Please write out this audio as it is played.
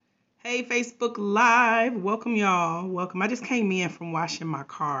Hey, Facebook Live. Welcome, y'all. Welcome. I just came in from washing my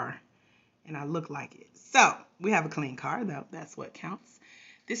car and I look like it. So, we have a clean car, though. That's what counts.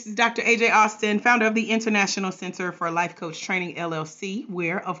 This is Dr. AJ Austin, founder of the International Center for Life Coach Training, LLC,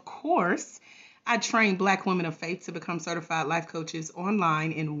 where, of course, I train Black women of faith to become certified life coaches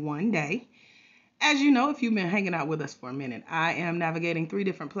online in one day. As you know, if you've been hanging out with us for a minute, I am navigating three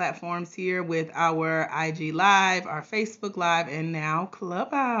different platforms here with our IG Live, our Facebook Live, and now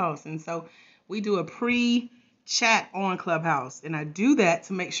Clubhouse. And so we do a pre chat on Clubhouse. And I do that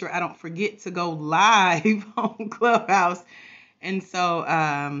to make sure I don't forget to go live on Clubhouse. And so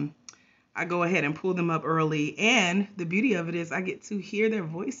I go ahead and pull them up early. And the beauty of it is I get to hear their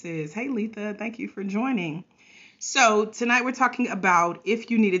voices. Hey, Letha, thank you for joining. So tonight we're talking about if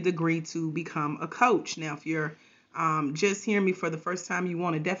you need a degree to become a coach. Now, if you're just hearing me for the first time, you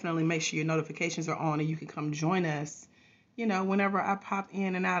want to definitely make sure your notifications are on and you can come join us, whenever I pop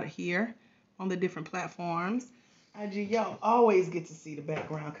in and out of here on the different platforms. Y'all always get to see the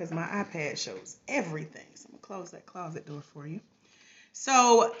background because my iPad shows everything. So I'm going to close that closet door for you.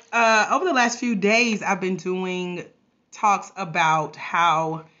 So over the last few days, I've been doing talks about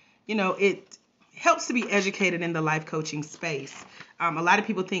how, it helps to be educated in the life coaching space. A lot of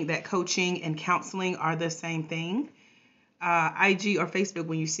people think that coaching and counseling are the same thing. IG or Facebook,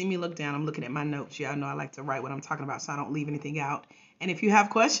 when you see me look down, I'm looking at my notes. Y'all know I like to write what I'm talking about so I don't leave anything out. And if you have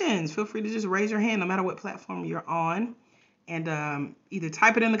questions, feel free to just raise your hand no matter what platform you're on. And either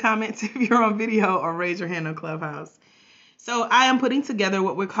type it in the comments if you're on video or raise your hand on Clubhouse. So I am putting together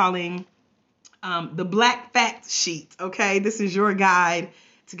what we're calling the Black Fact Sheet. Okay, this is your guide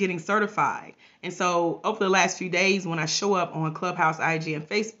to getting certified. And so over the last few days, when I show up on Clubhouse, IG, and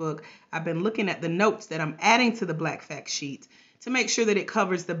Facebook, I've been looking at the notes that I'm adding to the Black Fact Sheet to make sure that it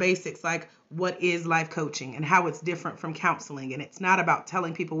covers the basics, like what is life coaching and how it's different from counseling. And it's not about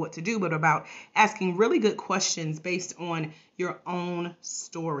telling people what to do, but about asking really good questions based on your own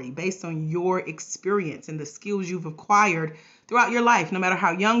story, based on your experience and the skills you've acquired throughout your life, no matter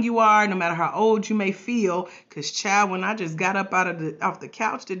how young you are, no matter how old you may feel. Because, child, when I just got up off the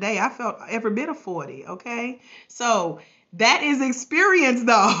couch today, I felt every bit of 40, okay? So that is experience,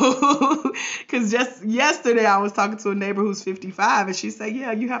 though, because just yesterday I was talking to a neighbor who's 55, and she said,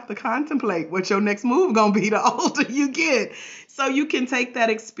 yeah, you have to contemplate what your next move going to be the older you get. So you can take that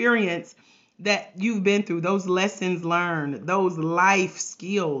experience that you've been through, those lessons learned, those life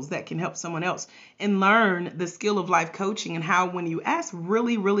skills that can help someone else, and learn the skill of life coaching and how when you ask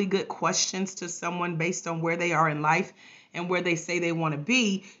really, really good questions to someone based on where they are in life and where they say they want to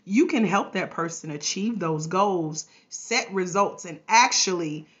be, you can help that person achieve those goals, set results, and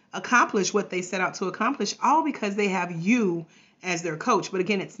actually accomplish what they set out to accomplish, all because they have you as their coach. But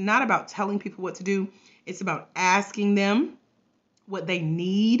again, it's not about telling people what to do. It's about asking them what they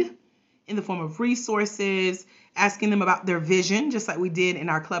need in the form of resources, asking them about their vision, just like we did in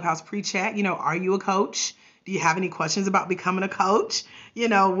our Clubhouse pre-chat. Are you a coach? Do you have any questions about becoming a coach?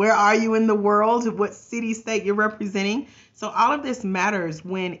 Where are you in the world? What city, state you're representing? So all of this matters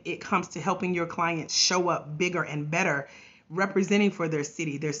when it comes to helping your clients show up bigger and better, representing for their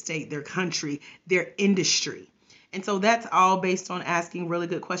city, their state, their country, their industry. And so that's all based on asking really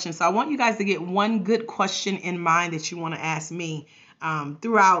good questions. So I want you guys to get one good question in mind that you want to ask me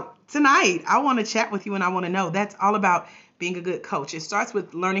throughout tonight. I want to chat with you and I want to know. That's all about being a good coach. It starts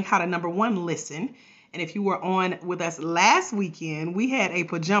with learning how to, number one, listen. And if you were on with us last weekend, we had a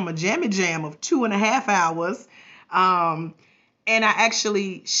pajama jammy jam of 2.5 hours. And I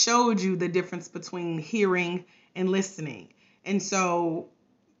actually showed you the difference between hearing and listening. And so,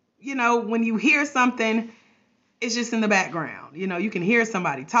 when you hear something, it's just in the background. You can hear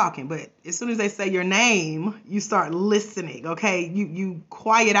somebody talking, but as soon as they say your name, you start listening, okay? You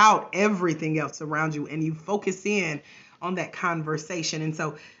quiet out everything else around you and you focus in on that conversation. And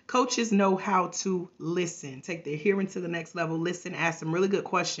so coaches know how to listen, take their hearing to the next level, listen, ask some really good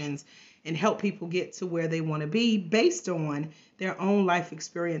questions, and help people get to where they want to be based on their own life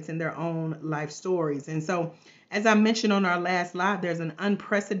experience and their own life stories. And so, as I mentioned on our last live, there's an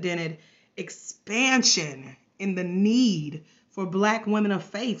unprecedented expansion in the need for Black women of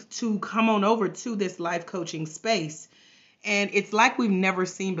faith to come on over to this life coaching space. And it's like we've never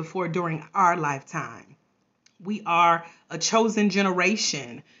seen before during our lifetime. We are a chosen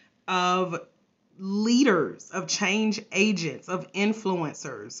generation of leaders, of change agents, of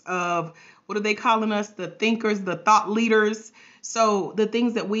influencers, of what are they calling us? The thinkers, the thought leaders. So the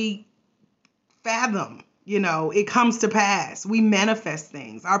things that we fathom, it comes to pass. We manifest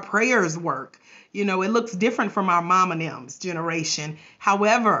things. Our prayers work. It looks different from our mom and them's generation.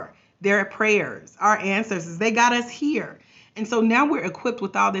 However, their prayers, our ancestors, they got us here. And so now we're equipped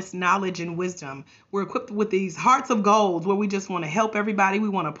with all this knowledge and wisdom. We're equipped with these hearts of gold where we just want to help everybody. We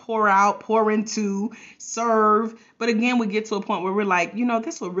want to pour out, pour into, serve. But again, we get to a point where we're like,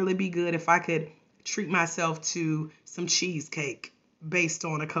 this would really be good if I could treat myself to some cheesecake based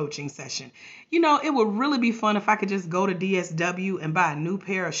on a coaching session. It would really be fun if I could just go to DSW and buy a new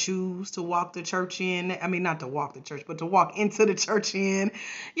pair of shoes to walk the church in. I mean, not to walk the church, but to walk into the church in.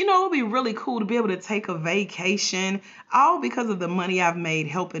 It would be really cool to be able to take a vacation, all because of the money I've made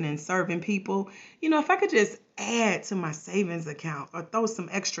helping and serving people. If I could just add to my savings account or throw some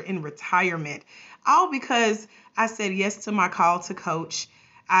extra in retirement, all because I said yes to my call to coach.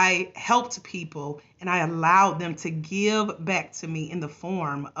 I helped people and I allowed them to give back to me in the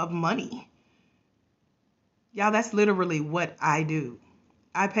form of money. Y'all, that's literally what I do.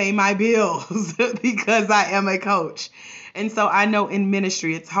 I pay my bills because I am a coach. And so I know in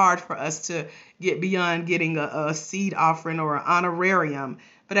ministry, it's hard for us to get beyond getting a seed offering or an honorarium.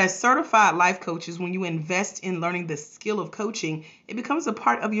 But as certified life coaches, when you invest in learning the skill of coaching, it becomes a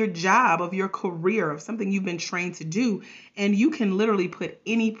part of your job, of your career, of something you've been trained to do. And you can literally put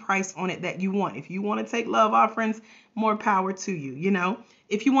any price on it that you want. If you want to take love offerings, more power to you.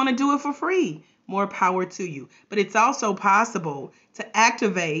 If you want to do it for free, more power to you. But it's also possible to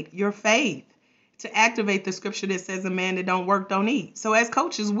activate your faith, to activate the scripture that says a man that don't work, don't eat. So as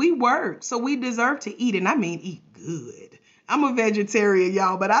coaches, we work. So we deserve to eat. And I mean, eat good. I'm a vegetarian,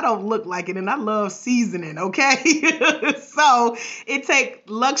 y'all, but I don't look like it, and I love seasoning, okay? So it takes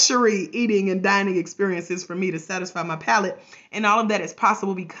luxury eating and dining experiences for me to satisfy my palate, and all of that is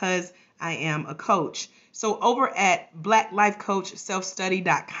possible because I am a coach. So over at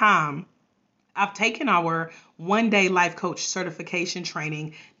blacklifecoachselfstudy.com, I've taken our one-day life coach certification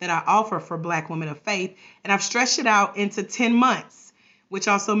training that I offer for Black women of faith, and I've stretched it out into 10 months, which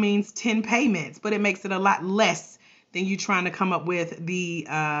also means 10 payments, but it makes it a lot less than you trying to come up with the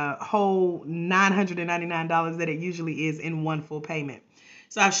whole $999 that it usually is in one full payment.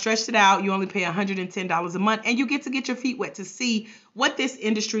 So I've stretched it out. You only pay $110 a month, and you get to get your feet wet to see what this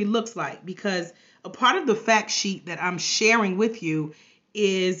industry looks like, because a part of the fact sheet that I'm sharing with you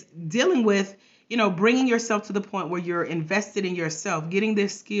is dealing with, bringing yourself to the point where you're invested in yourself, getting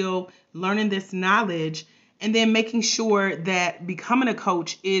this skill, learning this knowledge, and then making sure that becoming a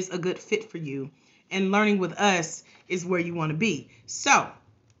coach is a good fit for you. And learning with us is where you want to be. So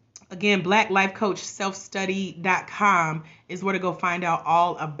again, blacklifecoachselfstudy.com is where to go find out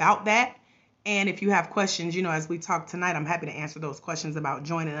all about that. And if you have questions, as we talk tonight, I'm happy to answer those questions about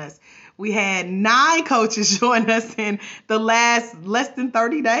joining us. We had 9 coaches join us in the less than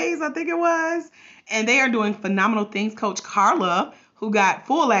 30 days, I think it was. And they are doing phenomenal things. Coach Carla, who got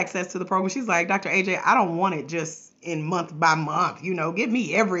full access to the program, she's like, Dr. AJ, I don't want it just in month by month, give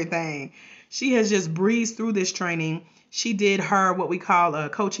me everything. She has just breezed through this training. She did her what we call a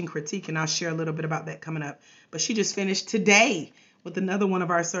coaching critique, and I'll share a little bit about that coming up. But she just finished today with another one of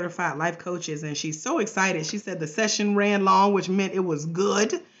our certified life coaches, and she's so excited. She said the session ran long, which meant it was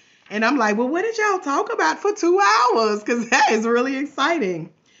good. And I'm like, well, what did y'all talk about for 2 hours? Because that is really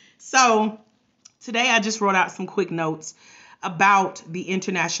exciting. So today I just wrote out some quick notes about the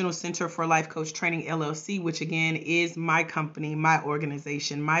International Center for Life Coach Training, LLC, which again is my company, my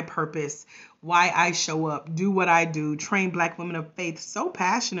organization, my purpose, why I show up, do what I do, train Black women of faith so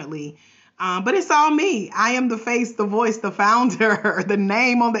passionately. But it's all me. I am the face, the voice, the founder, the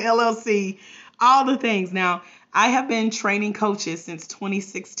name on the LLC, all the things. Now, I have been training coaches since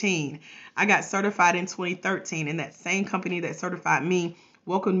 2016. I got certified in 2013, and that same company that certified me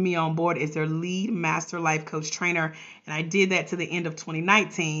welcomed me on board as their lead master life coach trainer. And I did that to the end of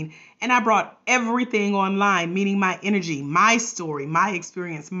 2019. And I brought everything online, meaning my energy, my story, my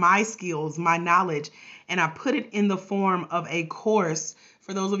experience, my skills, my knowledge. And I put it in the form of a course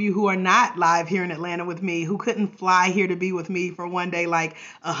for those of you who are not live here in Atlanta with me, who couldn't fly here to be with me for one day like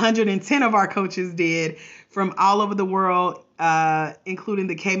 110 of our coaches did from all over the world, including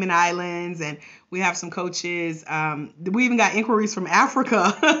the Cayman Islands. And we have some coaches. We even got inquiries from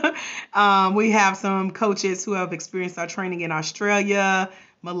Africa. We have some coaches who have experienced our training in Australia,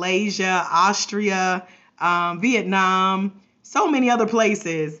 Malaysia, Austria, Vietnam, so many other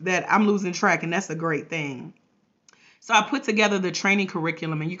places that I'm losing track, and that's a great thing. So I put together the training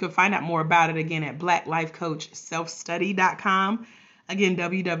curriculum, and you can find out more about it again at blacklifecoachselfstudy.com. Again,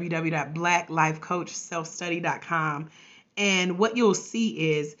 www.blacklifecoachselfstudy.com. And what you'll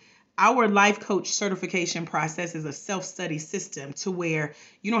see is our life coach certification process is a self-study system to where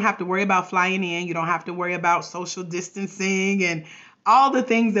you don't have to worry about flying in. You don't have to worry about social distancing and all the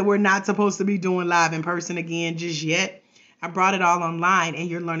things that we're not supposed to be doing live in person again just yet. I brought it all online and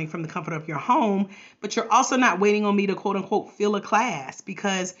you're learning from the comfort of your home, but you're also not waiting on me to quote unquote fill a class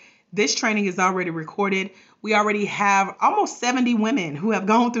because this training is already recorded. We already have almost 70 women who have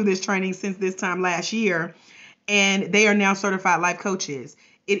gone through this training since this time last year, and they are now certified life coaches.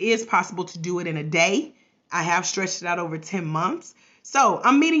 It is possible to do it in a day. I have stretched it out over 10 months. So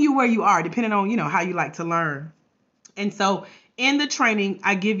I'm meeting you where you are, depending on, how you like to learn. And so in the training,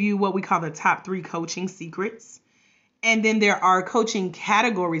 I give you what we call the top 3 coaching secrets. And then there are coaching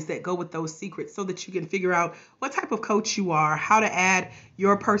categories that go with those secrets so that you can figure out what type of coach you are, how to add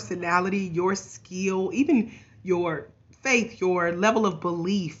your personality, your skill, even your faith, your level of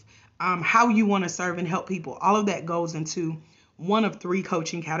belief, how you want to serve and help people. All of that goes into one of 3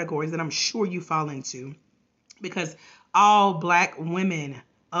 coaching categories that I'm sure you fall into, because all Black women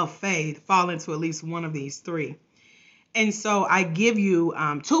of faith fall into at least one of these 3. And so I give you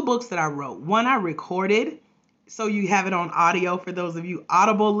 2 books that I wrote. One I recorded, so you have it on audio. For those of you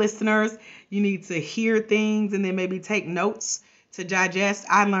Audible listeners, you need to hear things and then maybe take notes to digest.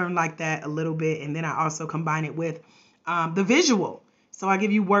 I learned like that a little bit, and then I also combine it with the visual. So I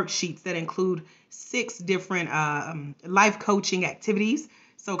give you worksheets that include 6 different life coaching activities.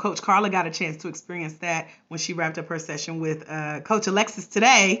 So Coach Carla got a chance to experience that when she wrapped up her session with Coach Alexis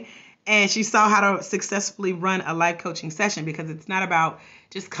today. And she saw how to successfully run a life coaching session, because it's not about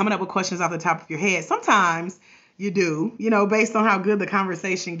just coming up with questions off the top of your head. Sometimes you do, based on how good the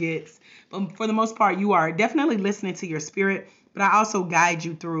conversation gets. But for the most part, you are definitely listening to your spirit. But I also guide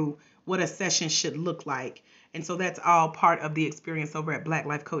you through what a session should look like. And so that's all part of the experience over at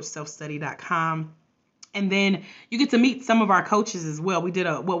blacklifecoachselfstudy.com. And then you get to meet some of our coaches as well. We did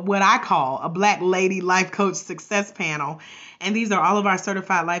what I call a Black Lady Life Coach Success Panel. And these are all of our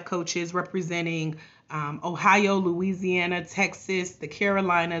certified life coaches representing Ohio, Louisiana, Texas, the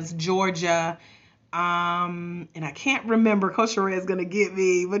Carolinas, Georgia. And I can't remember. Coach Sheree is going to get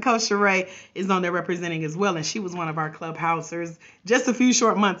me, but Coach Sheree is on there representing as well. And she was one of our clubhousers just a few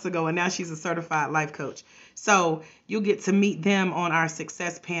short months ago. And now she's a certified life coach. So you'll get to meet them on our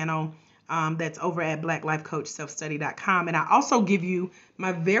success panel. That's over at blacklifecoachselfstudy.com. And I also give you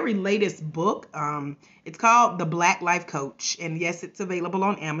my very latest book. It's called The Black Life Coach. And yes, it's available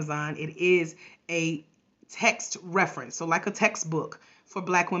on Amazon. It is a text reference, so like a textbook for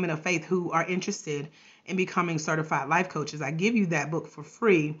Black women of faith who are interested in becoming certified life coaches. I give you that book for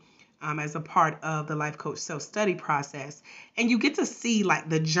free as a part of the Life Coach Self-Study process. And you get to see like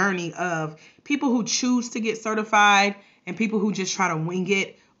the journey of people who choose to get certified and people who just try to wing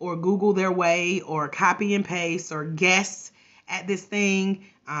it, or Google their way, or copy and paste, or guess at this thing.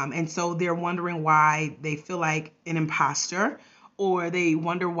 And so they're wondering why they feel like an imposter, or they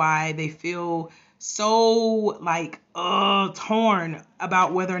wonder why they feel so torn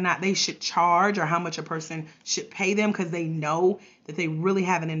about whether or not they should charge or how much a person should pay them, because they know that they really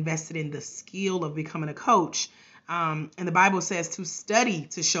haven't invested in the skill of becoming a coach. And the Bible says to study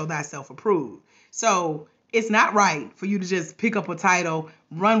to show thyself approved. So it's not right for you to just pick up a title,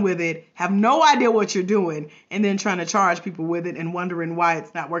 run with it, have no idea what you're doing, and then trying to charge people with it and wondering why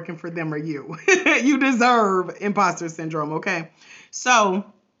it's not working for them or you. You deserve imposter syndrome, okay? So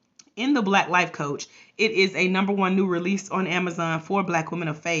in the Black Life Coach, it is a #1 new release on Amazon for Black women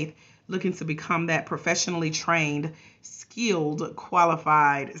of faith looking to become that professionally trained, skilled,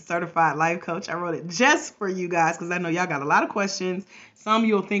 qualified, certified life coach. I wrote it just for you guys because I know y'all got a lot of questions. Some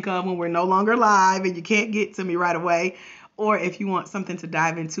you'll think of when we're no longer live and you can't get to me right away. Or if you want something to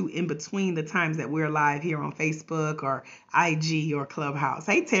dive into in between the times that we're live here on Facebook or IG or Clubhouse.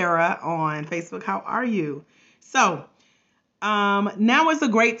 Hey, Tara on Facebook, how are you? So now is a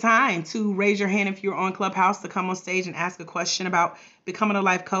great time to raise your hand if you're on Clubhouse to come on stage and ask a question about becoming a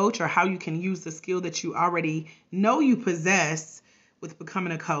life coach, or how you can use the skill that you already know you possess with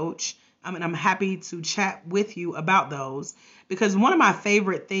becoming a coach. And I'm happy to chat with you about those, because one of my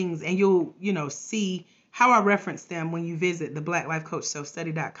favorite things, and you'll see how I reference them when you visit the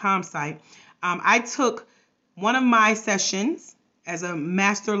blacklifecoachselfstudy.com site. I took one of my sessions as a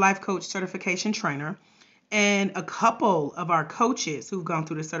master life coach certification trainer, and a couple of our coaches who've gone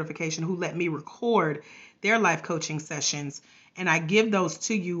through the certification who let me record their life coaching sessions. And I give those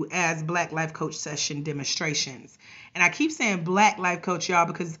to you as Black Life Coach session demonstrations. And I keep saying Black Life Coach, y'all,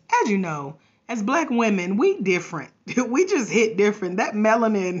 because as you know, as Black women, we different. We just hit different. That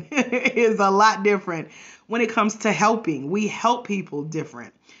melanin is a lot different when it comes to helping. We help people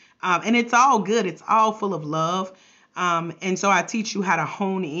different. And it's all good. It's all full of love. And so I teach you how to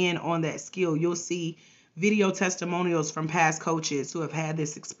hone in on that skill. You'll see video testimonials from past coaches who have had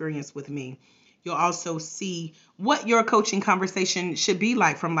this experience with me. You'll also see what your coaching conversation should be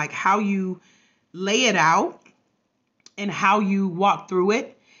like, from like how you lay it out and how you walk through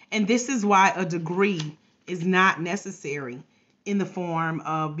it. And this is why a degree is not necessary in the form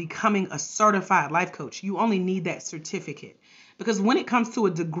of becoming a certified life coach. You only need that certificate. Because when it comes to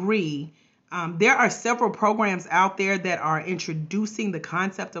a degree, there are several programs out there that are introducing the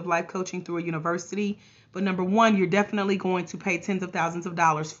concept of life coaching through a university. But number one, you're definitely going to pay tens of thousands of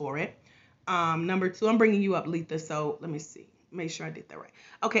dollars for it. Number two, I'm bringing you up, Letha. So let me see. Make sure I did that right.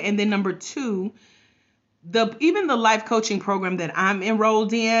 Okay, and then number two, even the life coaching program that I'm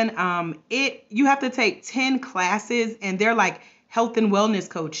enrolled in, you have to take 10 classes, and they're like health and wellness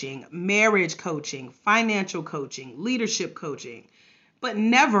coaching, marriage coaching, financial coaching, leadership coaching, but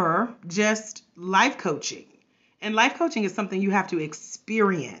never just life coaching. And life coaching is something you have to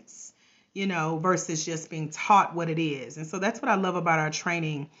experience, versus just being taught what it is. And so that's what I love about our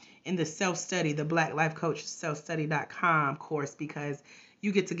training in the self-study, the Black Life Coach selfstudy.com course, because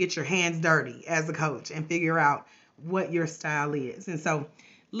you get your hands dirty as a coach and figure out what your style is. And so,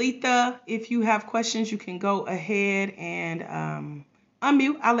 Letha, if you have questions, you can go ahead and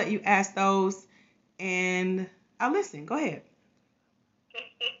unmute. I'll let you ask those, and I'll listen. Go ahead.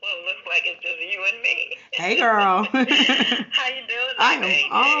 Well, it looks like it's just you and me. Hey, girl. How you doing? I am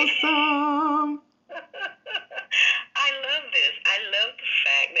awesome. I love this. I love the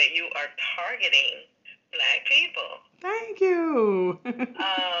fact that you are targeting Black people. Thank you.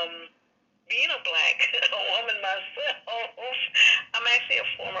 Being a Black woman myself, I'm actually a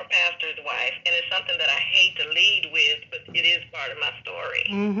former pastor's wife, and it's something that I hate to lead with, but it is part of my story.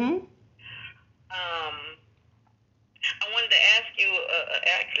 Mm-hmm. I wanted to ask you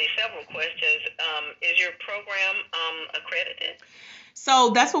actually several questions. Is your program accredited?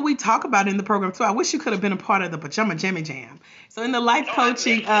 So that's what we talk about in the program too. I wish you could have been a part of the Pajama Jammy Jam. So in the life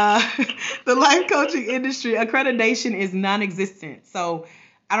coaching, the life coaching industry, accreditation is non-existent. So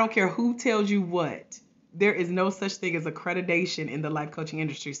I don't care who tells you what. There is no such thing as accreditation in the life coaching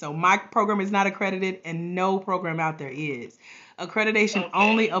industry. So my program is not accredited, and no program out there is. Accreditation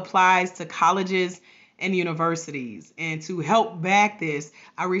only applies to colleges and universities. And to help back this,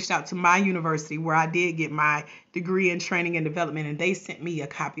 I reached out to my university where I did get my degree in training and development, and they sent me a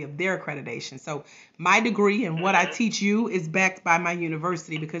copy of their accreditation. So my degree and what I teach you is backed by my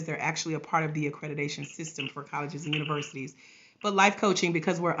university because they're actually a part of the accreditation system for colleges and universities. But life coaching,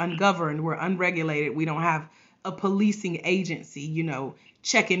 because we're ungoverned, we're unregulated, we don't have a policing agency,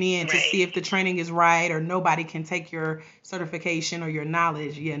 checking in to see if the training is right, or nobody can take your certification or your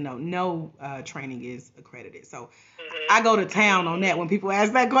knowledge. No training is accredited. So I go to town on that when people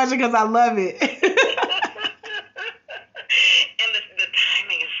ask that question because I love it. And the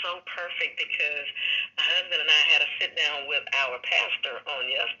timing is so perfect because my husband and I had a sit down with our pastor on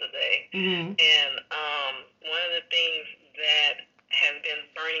yesterday. Mm-hmm. And one of the things that has been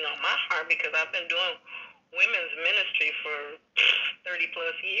burning on my heart, because I've been doing women's ministry for 30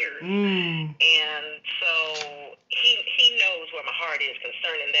 plus years. And so he knows where my heart is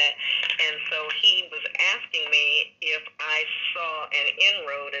concerning that. And so he was asking me if I saw an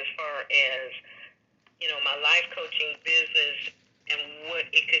inroad as far as, my life coaching business and what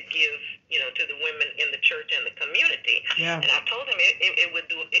it could give, to the women in the church and the community. Yeah. And I told him it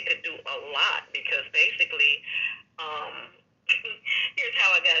could do a lot, because basically, here's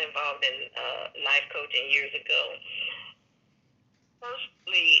how I got involved in life coaching years ago.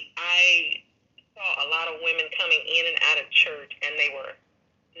 Firstly, I saw a lot of women coming in and out of church, and they were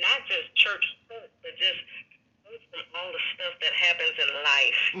not just church hurt, but just from all the stuff that happens in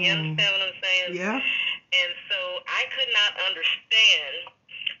life. You understand what I'm saying? Yeah. And so I could not understand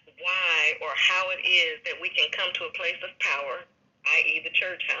why or how it is that we can come to a place of power, i.e. the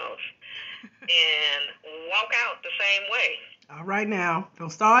church house, and walk out the same way. All right now.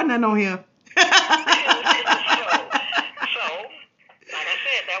 Don't start nothing on here. So, like I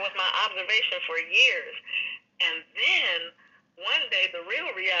said, that was my observation for years. And then one day the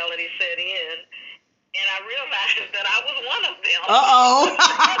real reality set in, and I realized that I was one of them.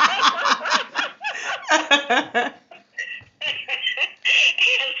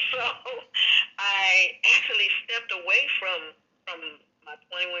 And so I actually stepped away from my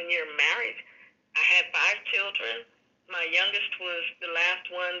 21-year marriage. I had 5 children. My youngest was the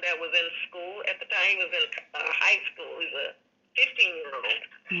last one that was in school at the time. He was in high school. He's a 15-year-old.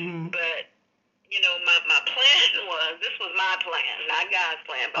 Mm-hmm. But, my plan was, this was my plan, not God's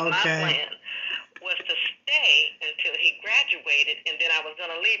plan, but my plan was to stay until he graduated, and then I was going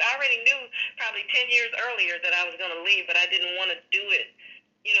to leave. I already knew probably 10 years earlier that I was going to leave, but I didn't want to do it,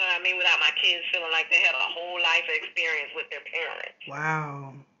 without my kids feeling like they had a whole life experience with their parents.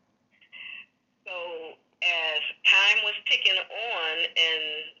 Wow. So as time was ticking on, and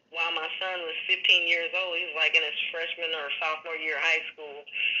while my son was 15 years old, he was like in his freshman or sophomore year of high school,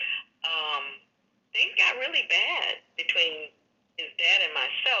 things got really bad between his dad and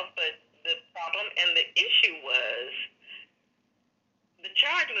myself. But the problem and the issue was the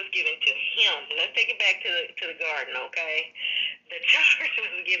charge was given to him. Let's take it back to the garden, okay? The charge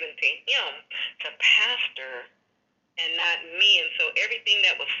was given to him to pastor and not me. And so everything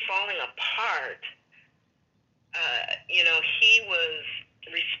that was falling apart, he was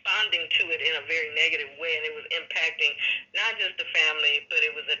responding to it in a very negative way, and it was impacting not just the family, but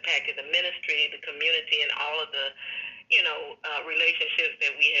it was impacting the ministry, the community, and all of the relationships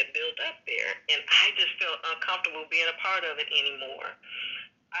that we had built up there. And I just felt uncomfortable being a part of it anymore.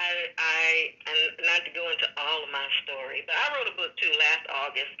 And not to go into all of my story, but I wrote a book too last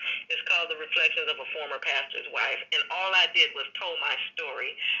August. It's called The Reflections of a Former Pastor's Wife, and all I did was told my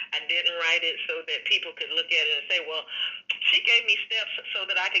story. I didn't write it so that people could look at it and say, well, she gave me steps so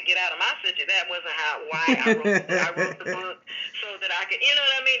that I could get out of my situation. That wasn't why I wrote the book, so that I could, you know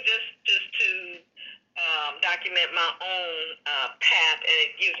what I mean, just to document my own path, and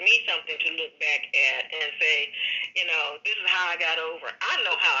it gives me something to look back at and say, this is how I got over. I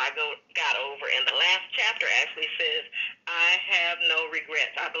know how I got over, and the last chapter actually says, I have no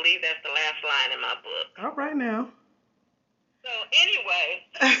regrets. I believe that's the last line in my book. All right now. So anyway,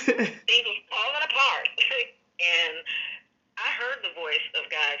 things were falling apart, and I heard the voice of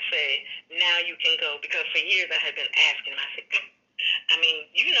God say, now you can go, because for years I had been asking him. I said,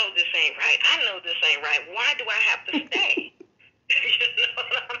 you know this ain't right. I know this ain't right. Why do I have to stay? You know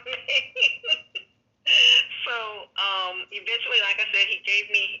what I mean? So eventually, like I said, he gave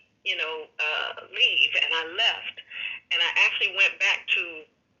me, leave, and I left. And I actually went back to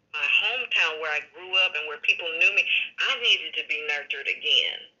my hometown where I grew up and where people knew me. I needed to be nurtured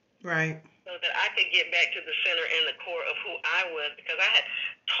again. Right. So that I could get back to the center and the core of who I was, because I had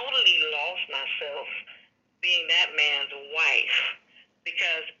totally lost myself being that man's wife,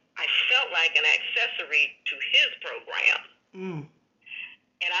 because I felt like an accessory to his program. Mm.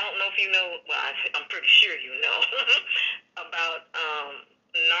 And I don't know if you know, well, I'm pretty sure you know, about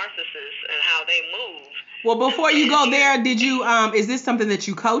narcissists and how they move. Well, before you go there, did you, is this something that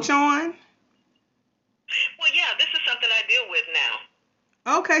you coach on? Well, yeah, this is something I deal with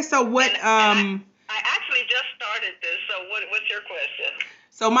now. Okay, so what, I actually just started this, so what's your question?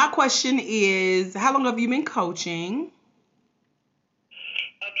 So my question is, how long have you been coaching?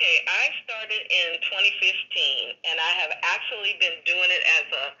 Okay, I started in 2015, and I have actually been doing it as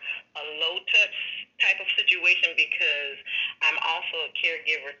a low-touch type of situation, because I'm also a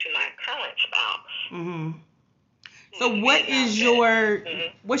caregiver to my current spouse. Mm-hmm. So what is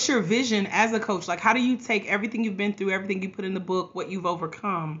what's your vision as a coach? Like, how do you take everything you've been through, everything you put in the book, what you've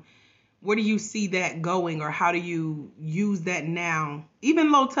overcome? Where do you see that going, or how do you use that now,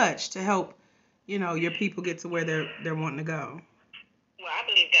 even low touch, to help, your people get to where they're wanting to go? Well, I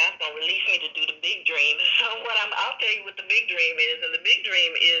believe God's going to release me to do the big dream. So I'll tell you what the big dream is. And the big dream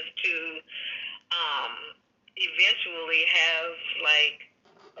is to eventually have like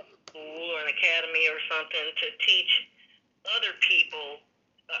a school or an academy or something to teach other people,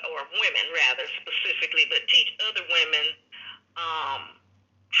 or women rather specifically, but teach other women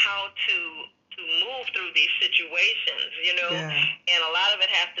how to move through these situations, Yeah. And a lot of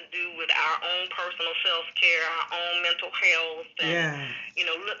it has to do with our own personal self-care, our own mental health, and,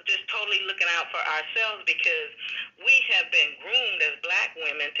 just totally looking out for ourselves, because we have been groomed as Black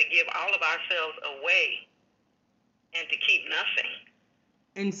women to give all of ourselves away and to keep nothing.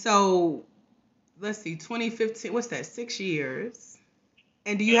 And so, let's see, 2015, what's that, 6 years?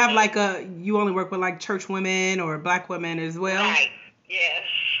 And do you have you only work with like church women or Black women as well? Right, yes.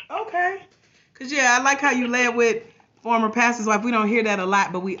 Okay. Because, I like how you led with former pastor's wife. We don't hear that a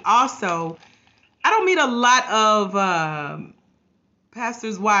lot, but we also, I don't meet a lot of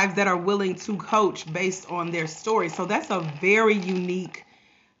pastors' wives that are willing to coach based on their story. So that's a very unique,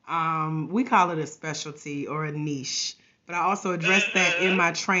 we call it a specialty or a niche. But I also address that in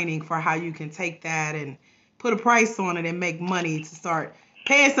my training for how you can take that and put a price on it and make money to start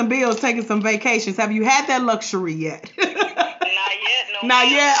paying some bills, taking some vacations. Have you had that luxury yet?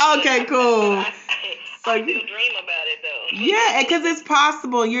 Not yet? Okay, cool. I still dream about it, though. Yeah, because it's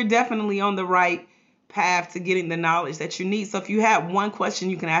possible. You're definitely on the right path to getting the knowledge that you need. So if you have one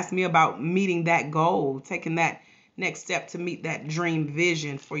question you can ask me about meeting that goal, taking that next step to meet that dream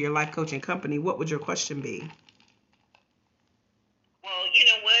vision for your life coaching company, what would your question be? Well, you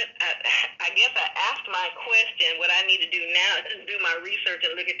know what? I guess I asked my question. What I need to do now is do my research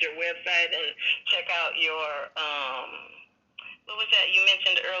and look at your website and check out your What was that you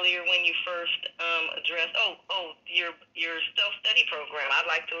mentioned earlier when you first addressed? Your self-study program. I'd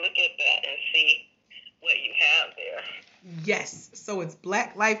like to look at that and see what you have there. Yes. So it's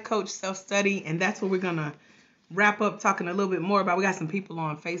Black Life Coach Self-Study, and that's what we're going to wrap up talking a little bit more about. We got some people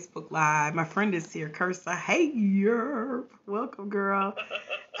on Facebook Live. My friend is here, Cursa. Hey, you're welcome, girl.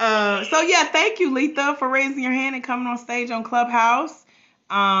 So yeah, thank you, Letha, for raising your hand and coming on stage on Clubhouse.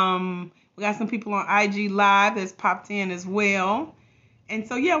 We got some people on IG Live that's popped in as well. And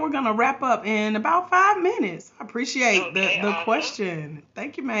so yeah, we're gonna wrap up in about 5 minutes. I appreciate the awesome. question.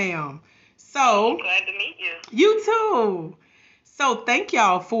 Thank you, ma'am. So glad to meet you. You too. So thank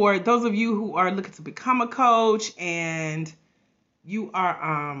y'all for those of you who are looking to become a coach and you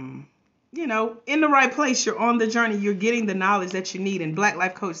are in the right place. You're on the journey. You're getting the knowledge that you need, and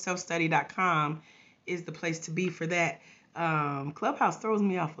blacklifecoachselfstudy.com is the place to be for that. Clubhouse throws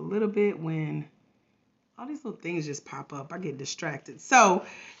me off a little bit when all these little things just pop up. I get distracted. So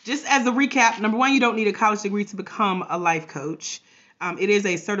just as a recap, number one, you don't need a college degree to become a life coach. It is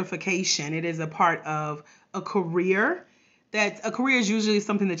a certification. It is a part of a career. A career is usually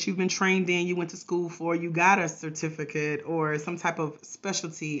something that you've been trained in, you went to school for, you got a certificate or some type of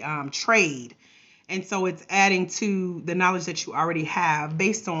specialty trade. And so it's adding to the knowledge that you already have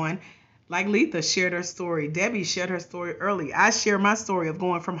based on, like Letha shared her story, Debbie shared her story early. I share my story of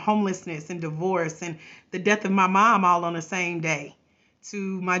going from homelessness and divorce and the death of my mom all on the same day,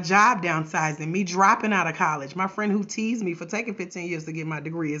 to my job downsizing, me dropping out of college. My friend who teased me for taking 15 years to get my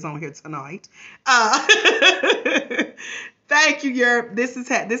degree is on here tonight. Thank you, Yerp. This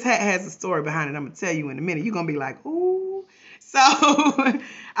hat has a story behind it. I'm going to tell you in a minute. You're going to be like, ooh. So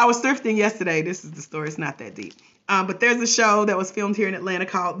I was thrifting yesterday. This is the story. It's not that deep. But there's a show that was filmed here in Atlanta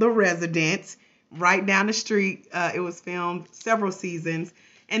called The Resident, right down the street. It was filmed several seasons.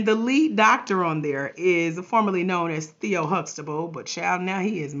 And the lead doctor on there is formerly known as Theo Huxtable, but child, now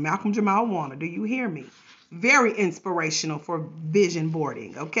he is Malcolm Jamal Warner. Do you hear me? Very inspirational for vision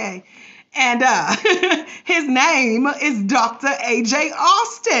boarding, okay? And his name is Dr. A.J.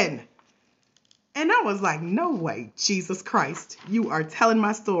 Austin. And I was like, no way, Jesus Christ, you are telling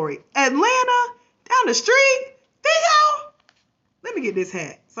my story. Atlanta, down the street, Theo? Let me get this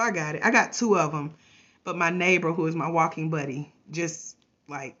hat. So I got it. I got 2 of them. But my neighbor, who is my walking buddy, just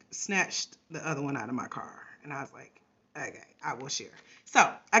snatched the other one out of my car. And I was like, okay, I will share. So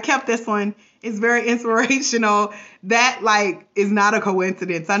I kept this one. It's very inspirational. That is not a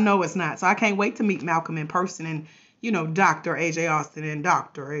coincidence. I know it's not. So I can't wait to meet Malcolm in person. And, Dr. A.J. Austin and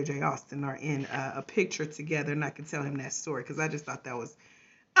Dr. A.J. Austin are in a picture together. And I can tell him that story because I just thought that was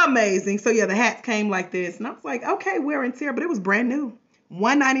amazing. So yeah, the hats came like this. And I was like, okay, wear and tear. But it was brand new.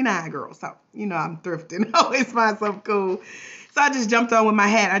 $1.99, girl. So, I'm thrifting. I always find something cool. So I just jumped on with my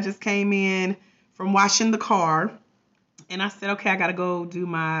hat. I just came in from washing the car. And I said, okay, I got to go do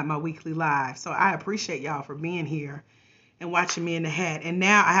my weekly live. So I appreciate y'all for being here and watching me in the hat. And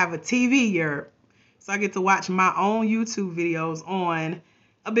now I have a TV here. So I get to watch my own YouTube videos on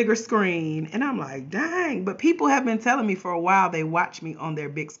a bigger screen. And I'm like, dang. But people have been telling me for a while they watch me on their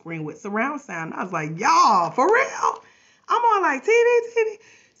big screen with surround sound. I was like, y'all, for real? I'm on TV.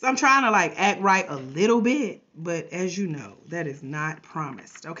 So I'm trying to act right a little bit. But as you know, that is not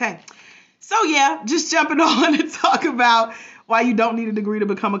promised. Okay. So yeah, just jumping on to talk about why you don't need a degree to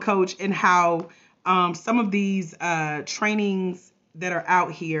become a coach and how some of these trainings that are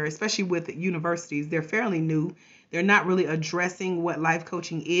out here, especially with universities, they're fairly new. They're not really addressing what life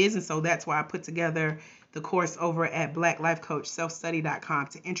coaching is. And so that's why I put together the course over at blacklifecoachselfstudy.com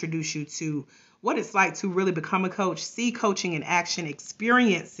to introduce you to what it's like to really become a coach, see coaching in action,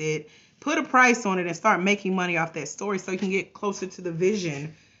 experience it, put a price on it, and start making money off that story so you can get closer to the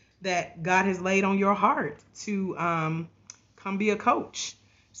vision that God has laid on your heart to come be a coach.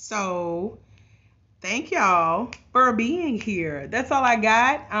 So thank y'all for being here. That's all I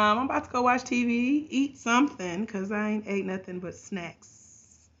got. I'm about to go watch TV, eat something, because I ain't ate nothing but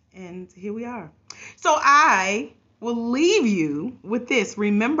snacks. And here we are. So I will leave you with this.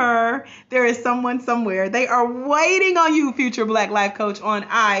 Remember, there is someone somewhere. They are waiting on you, future Black Life Coach on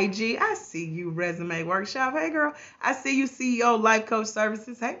IG. I see you, Resume Workshop. Hey, girl. I see you, CEO Life Coach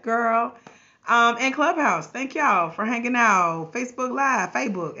Services. Hey, girl. And Clubhouse. Thank y'all for hanging out. Facebook Live,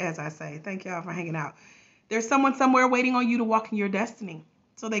 Facebook, as I say. Thank y'all for hanging out. There's someone somewhere waiting on you to walk in your destiny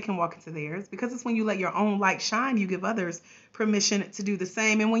so they can walk into theirs, because it's when you let your own light shine, you give others permission to do the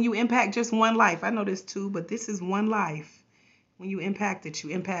same. And when you impact just one life, I know there's 2, but this is one life. When you impact it,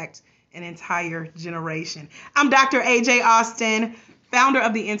 you impact an entire generation. I'm Dr. A.J. Austin, founder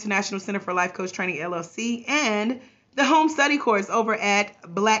of the International Center for Life Coach Training, LLC, and the home study course over at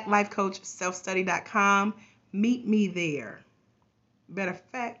blacklifecoachselfstudy.com. Meet me there. Matter of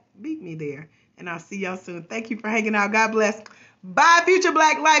fact, beat me there. And I'll see y'all soon. Thank you for hanging out. God bless. Bye, future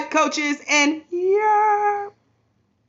Black life coaches. And yeah.